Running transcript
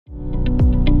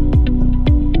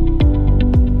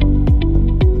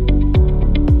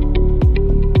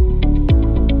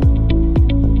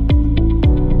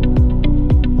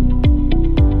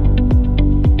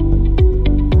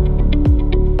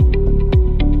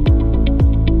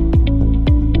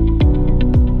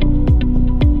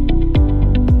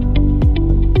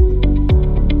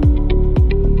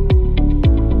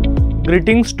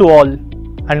Greetings to all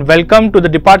and welcome to the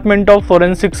Department of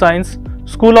Forensic Science,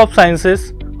 School of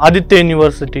Sciences, Aditya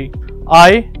University.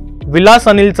 I, Vilas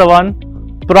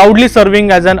Chavan, proudly serving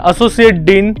as an Associate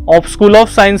Dean of School of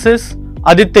Sciences,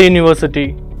 Aditya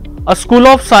University. A School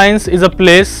of Science is a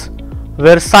place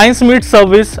where science meets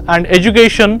service and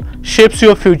education shapes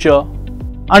your future.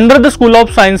 Under the School of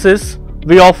Sciences,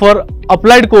 we offer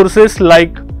applied courses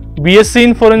like B.Sc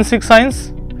in Forensic Science,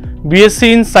 B.Sc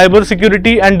in Cyber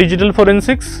Security and Digital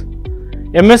Forensics,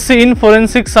 M.Sc in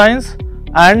Forensic Science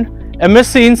and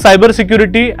M.Sc in Cyber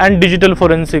Security and Digital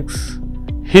Forensics.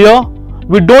 Here,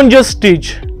 we don't just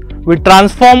teach, we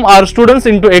transform our students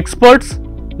into experts,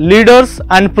 leaders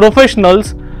and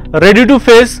professionals ready to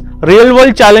face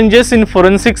real-world challenges in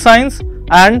forensic science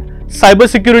and cyber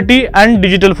security and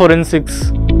digital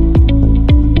forensics.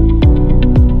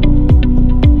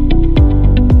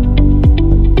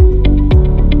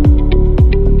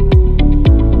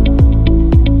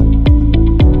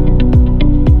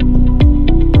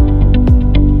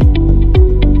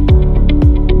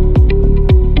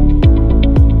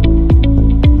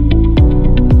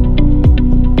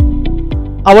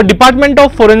 Our Department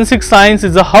of Forensic Science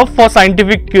is a hub for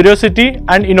scientific curiosity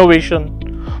and innovation.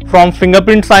 From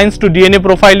fingerprint science to DNA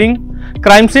profiling,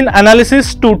 crime scene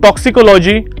analysis to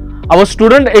toxicology, our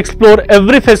students explore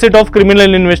every facet of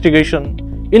criminal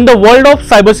investigation. In the world of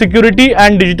cybersecurity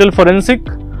and digital forensic,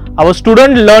 our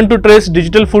students learn to trace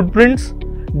digital footprints,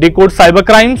 decode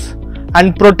cybercrimes,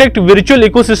 and protect virtual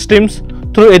ecosystems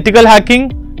through ethical hacking,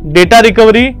 data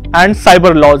recovery, and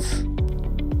cyber laws.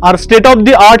 Our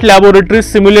state-of-the-art laboratories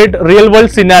simulate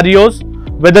real-world scenarios,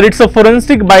 whether it's a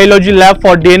forensic biology lab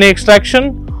for DNA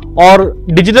extraction or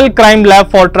digital crime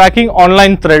lab for tracking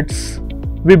online threats.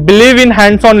 We believe in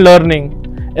hands-on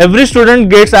learning. Every student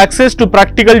gets access to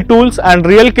practical tools and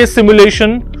real-case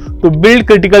simulation to build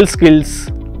critical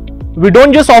skills. We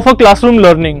don't just offer classroom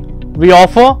learning, we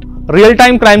offer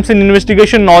real-time crime scene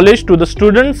investigation knowledge to the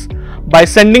students by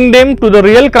sending them to the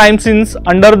real crime scenes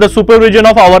under the supervision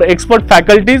of our expert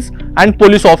faculties and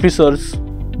police officers.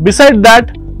 Besides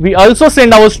that, we also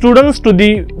send our students to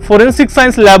the forensic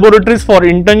science laboratories for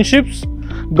internships,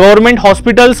 government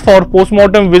hospitals for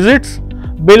post-mortem visits,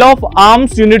 Bill of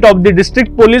Arms unit of the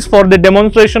district police for the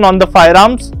demonstration on the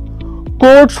firearms,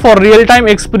 courts for real-time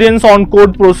experience on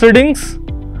court proceedings,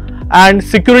 and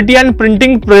security and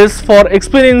printing press for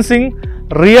experiencing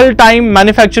real-time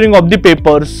manufacturing of the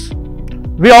papers.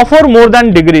 We offer more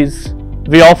than degrees,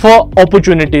 we offer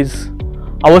opportunities.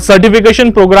 Our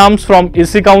certification programs from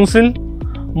EC Council,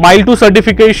 Mile 2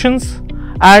 certifications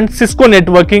and Cisco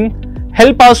networking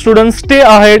help our students stay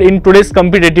ahead in today's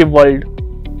competitive world.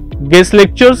 Guest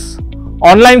lectures,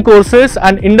 online courses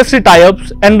and industry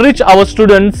tie-ups enrich our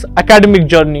students' academic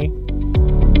journey.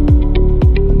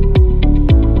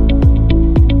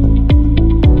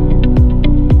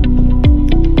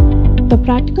 The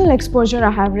practical exposure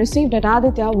I have received at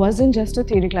Aditya wasn't just a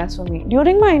theory class for me.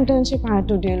 During my internship, I had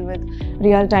to deal with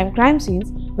real-time crime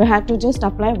scenes. We had to just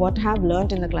apply what I have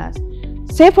learned in the class.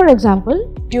 Say for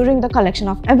example, during the collection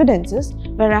of evidences,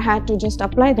 where I had to just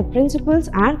apply the principles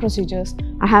and procedures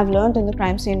I have learned in the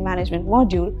crime scene management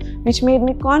module, which made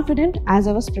me confident as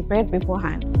I was prepared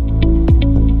beforehand.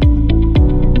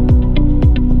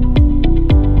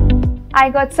 I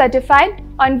got certified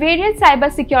on various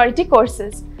cybersecurity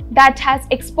courses. That has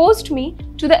exposed me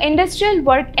to the industrial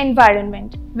work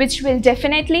environment, which will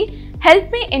definitely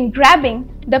help me in grabbing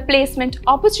the placement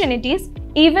opportunities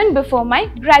even before my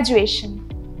graduation.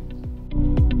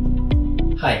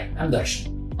 Hi, I'm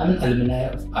Darshan. I'm an alumni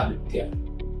of Aditya.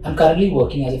 I'm currently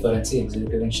working as a forensic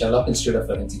executive in Sherlock Institute of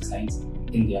Forensic Science,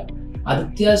 India.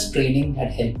 Aditya's training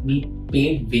had helped me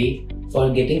pave way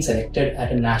for getting selected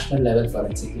at a national level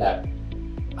forensic lab.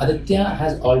 Aditya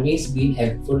has always been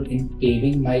helpful in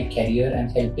paving my career and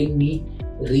helping me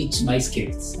reach my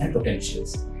skills and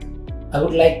potentials. I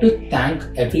would like to thank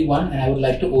everyone, and I would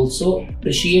like to also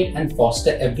appreciate and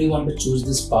foster everyone to choose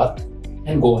this path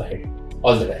and go ahead.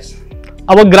 All the best.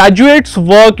 Our graduates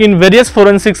work in various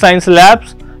forensic science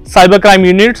labs, cybercrime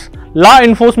units, law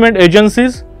enforcement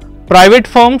agencies, private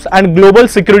firms and global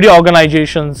security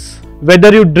organizations.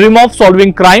 Whether you dream of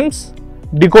solving crimes,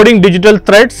 decoding digital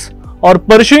threats, or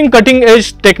pursuing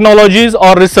cutting-edge technologies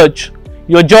or research,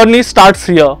 your journey starts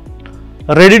here.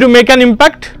 Ready to make an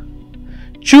impact?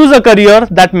 Choose a career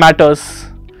that matters.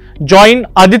 Join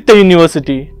Aditya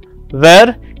University,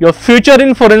 where your future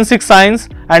in forensic science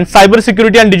and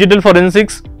cybersecurity and digital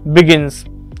forensics begins.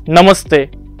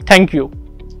 Namaste. Thank you.